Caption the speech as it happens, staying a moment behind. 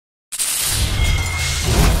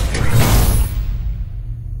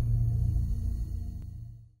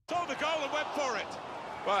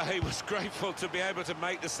Well, he was grateful to be able to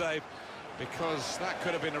make the save, because that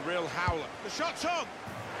could have been a real howler. The shot's on!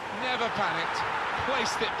 Never panicked,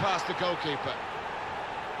 placed it past the goalkeeper.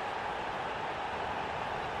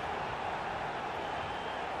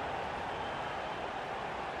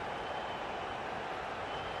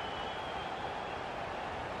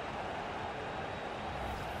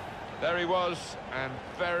 There he was, and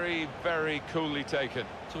very, very coolly taken.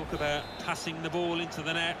 Talk about passing the ball into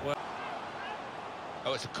the net. Well,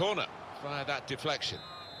 oh, it's a corner via that deflection.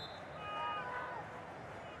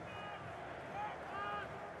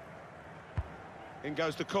 In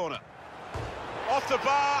goes the corner. Off the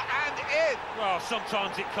bar and in! well,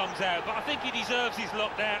 sometimes it comes out, but I think he deserves his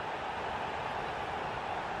luck there.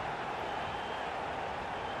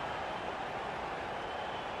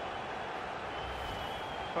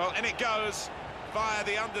 Well, in it goes, via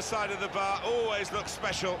the underside of the bar, always looks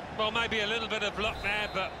special. Well, maybe a little bit of luck there,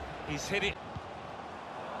 but he's hit it.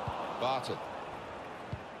 Barton.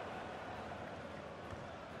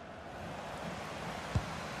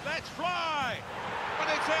 Let's fly! And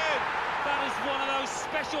it's in! That is one of those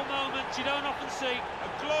special moments you don't often see. A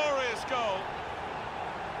glorious goal.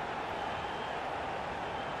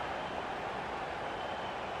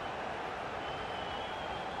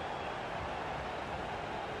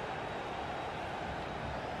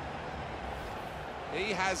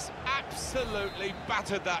 He has absolutely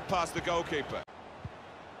battered that past the goalkeeper.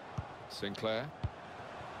 Sinclair.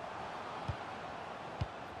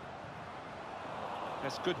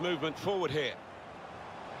 That's good movement forward here.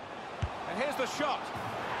 And here's the shot.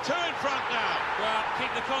 Two in front now. Well,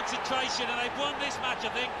 keep the concentration, and they've won this match, I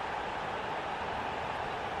think.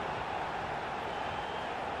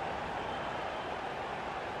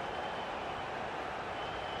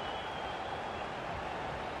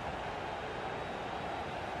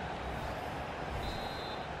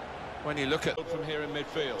 When you look at from here in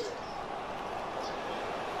midfield.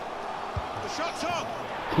 The shot's on.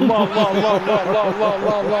 الله الله الله الله الله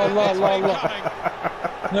الله الله الله الله الله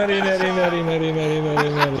ناري ناري ناري ناري ناري ناري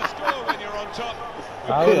ناري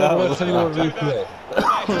عاود الله يخلي الريبلاي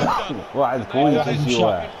واحد كويس يجي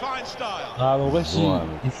واحد هذا ماشي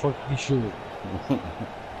يفك يشوف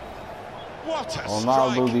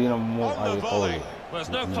رونالدو دينا مو هاي قوي. Well, there's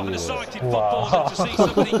no coming aside in football than to see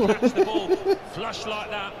somebody catch the ball flush like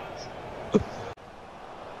that.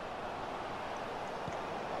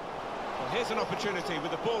 Here's an opportunity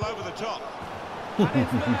with the ball over the top.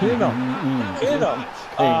 هنا هنا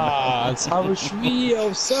اصحاب شويه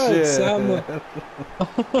وسال سامة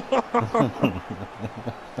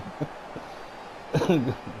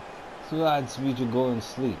واحد سميتو go and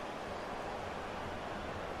sleep.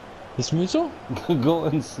 سميتو go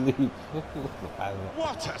and sleep.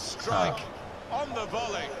 What a strike on the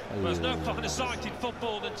volley. Well, there's no clocking a sight in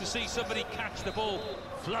football than to see somebody catch the ball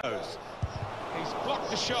flows. He's blocked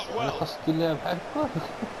the shot well.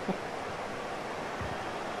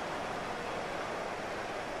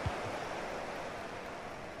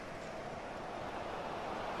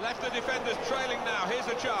 Left the defenders trailing now. Here's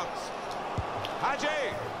a chance. Hadji!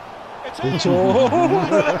 It's in! On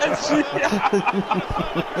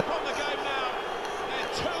the game now.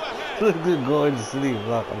 They're two ahead. Look at go and sleep.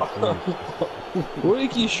 وين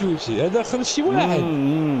كيشوتي هذا خرج شي واحد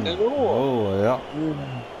هو يا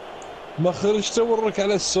ما خرج تورك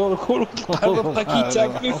على السور كل بقى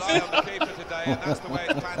كيتاكل فيه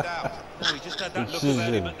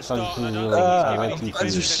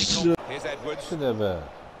Here's Edwards. دابا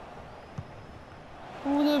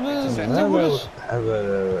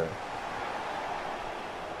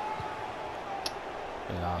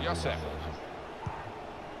Yosef.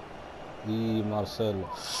 دي مارسيلو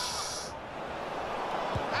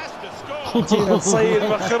تصير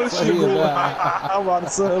ما خرجش يقول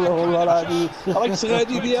مارسيلو والله العظيم راك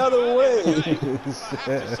غادي ديالو وين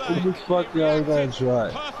فاك يا مان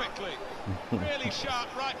شوي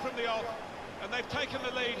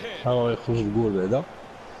هاو يخرج الجول بعدا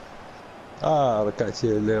ركعتي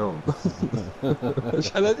اليوم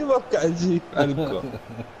شحال هادي ما ركعتي بحال هكا.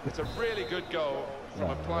 It's a really good goal from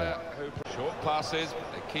a player who short passes, but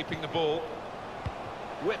they're keeping the ball.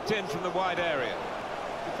 Whipped in from the wide area.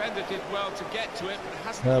 Defender did well to get to it, but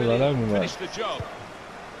hasn't لا really لا finished the job.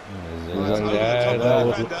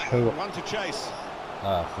 One to chase.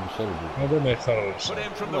 هذا ما يخرجش. Put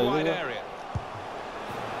in from the wide area.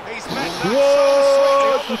 He's met that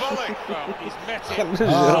so sweet on the volley. Well, he's met it.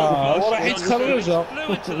 وراح يتخرجها. Flew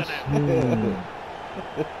into the net.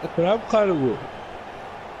 لعب قلبه.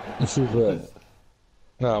 نشوف هذا.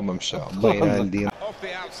 ما مشى. باين عندي. Off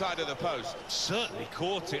the outside of the post. Certainly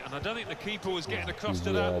caught it, and I don't think the keeper was getting across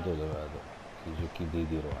to that. هذول يجي كي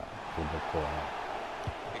يديروا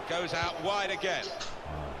Goes out wide again.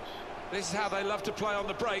 This is how they love to play on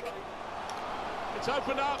the break. It's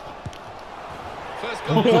opened up. First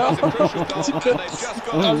goal is a crucial goal, and they've just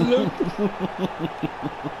got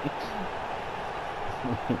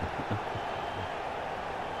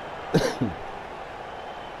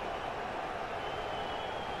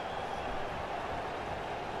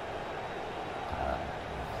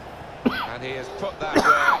and he has put that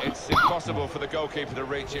where it's impossible for the goalkeeper to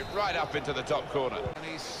reach it, right up into the top corner. And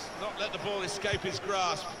he's not let the ball escape his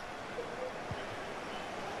grasp.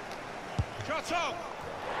 Cut off!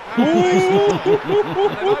 They've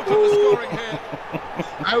opened the scoring here.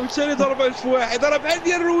 عاوتاني ضربات في واحد، ضرب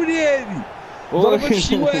عندي الروني هادي، ضربت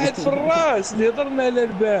شي واحد في الراس اللي هضرنا على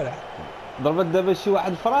البارح. ضربت دابا شي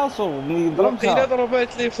واحد في راسو ملي ضربتها. وقيلا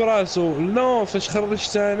ضربات لي في راسو، نو فاش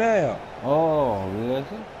خرجت انايا.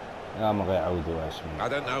 بلاتي. لا ما غيعاودوهاش.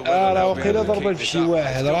 راه وقيلا ضربات في شي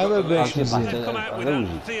واحد، راه ما باش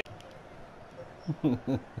مزيان.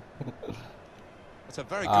 It's a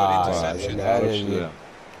very good interception.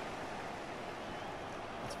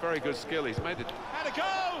 It's very good skill. He's made it. Had a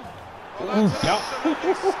goal! I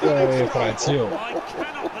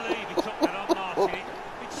cannot believe he took that on, Martin.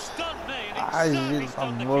 It stunned me and it certainly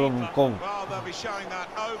stunned the keeper. Well, they'll be showing that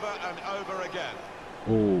over and over again.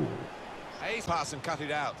 Ace pass and cut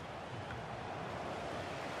it out.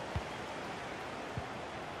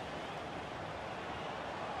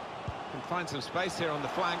 Can find some space here on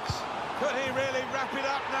the flanks. Could he really wrap it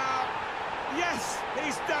up now? Yes,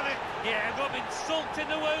 he's done it. Yeah, rubbing salt in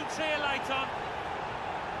the wounds here late on.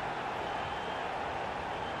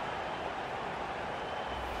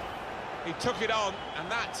 He took it on, and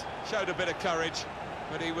that showed a bit of courage,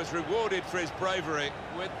 but he was rewarded for his bravery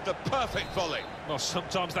with the perfect volley. Well,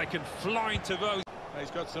 sometimes they can fly into rows.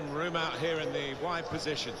 He's got some room out here in the wide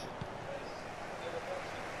position.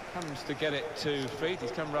 Comes to get it 2 feet.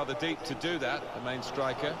 He's come rather deep to do that, the main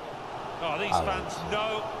striker. Oh, these fans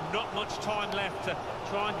know not much time left to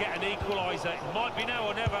try and get an equaliser. It might be now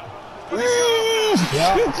or never.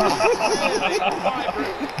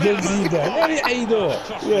 ديال زيدان اللي عيدوه.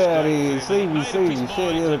 يا ري سيبي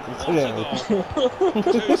هذاك الخلاعي.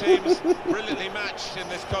 Two teams brilliantly matched in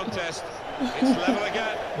this contest. It's level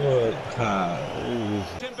again.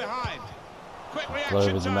 In behind. Quick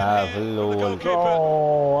reaction time معاه here في from the الأول. goalkeeper.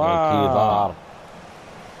 كيدار.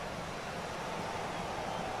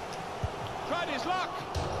 Tried his luck,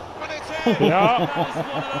 but it's in. That is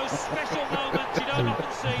one of those special moments you don't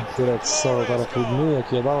often see. طلعت الصوت راه في ودني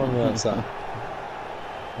كيضربني صح.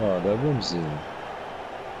 دابا مزيان.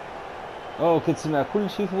 كتسمع كل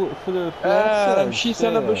شيء في راه مشيت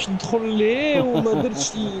انا باش ندخل ليه وما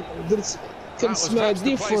درتش درت كنسمع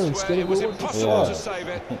ديفرنس كنقول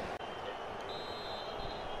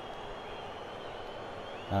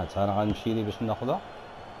تا انا غنمشي ليه باش ناخذها.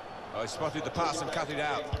 Oh, he spotted the pass and cut it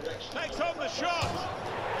out. Takes on the shot.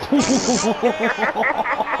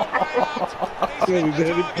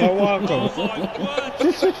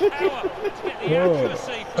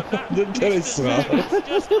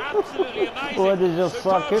 وهذا جا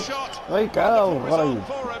ساكت غيكعاو غريب.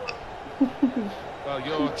 Well,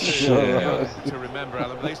 you're too to remember,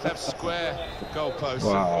 Alan. They used to have square goalposts.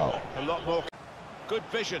 Wow. A lot more. Good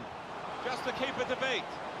vision. Just the keeper to beat.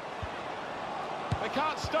 They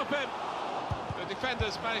can't stop him. The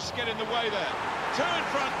defenders managed to get in the way there. Two in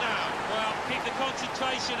front now. Well, keep the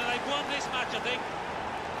concentration and they've won this match, I think.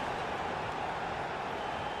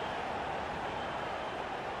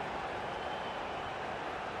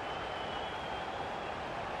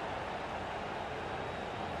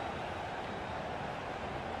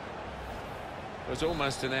 There was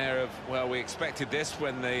almost an air of, well, we expected this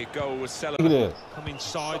when the goal was celebrated. Come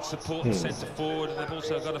inside, support the centre forward, and they've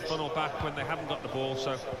also got a funnel back when they haven't got the ball,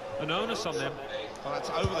 so an onus on them. Well,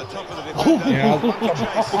 that's over the top of the defender.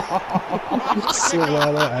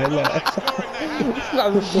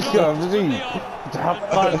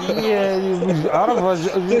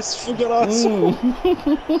 فوق راسو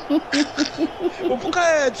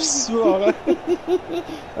وبقات في السواق.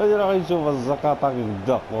 هذا راه غيشوف الزقاطه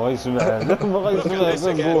كيبدا وغيسمع هذاك ما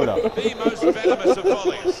غيسمع الجوله.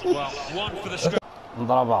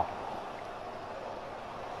 نضربها.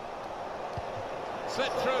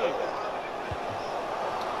 Slip through.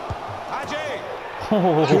 Hadji.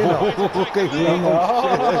 كيف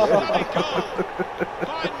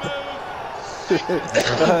Fine move.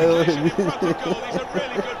 He's in front of goal. He's a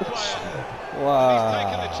really good player. He's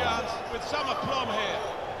taken the chance with some aplomb here.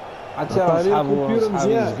 حتى اصحابو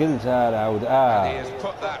زقلت عاود He has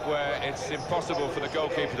put that where it's impossible for the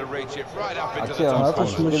goalkeeper to reach it, right up into the top. The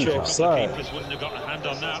keepers wouldn't have got a hand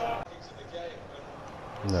on that.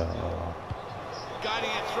 لا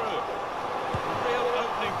guiding it through. A real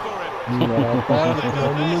opening for him.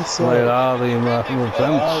 والله العظيم ما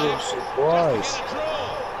فهمتش. كويس.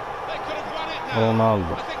 They could have won it now.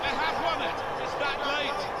 رونالدو. I think they have won it. It's that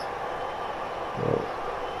late.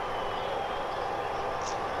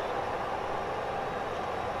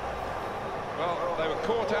 Well, they were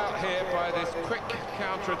caught out here by this quick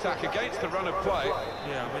counter-attack against the run of play.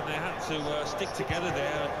 Yeah, I mean, they had to stick together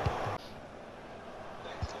there.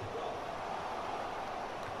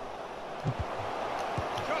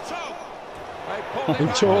 They pulled it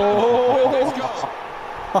back. Oh. This goal.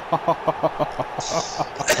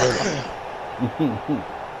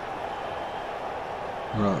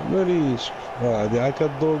 ماليش هادي هاكا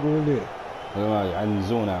الدور قولي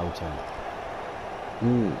عنزونا عاوتاني.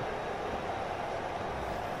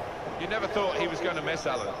 You never thought he was going to miss,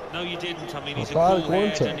 Alan. No, you didn't. I mean, he's a Well, cool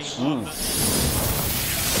head and context. he's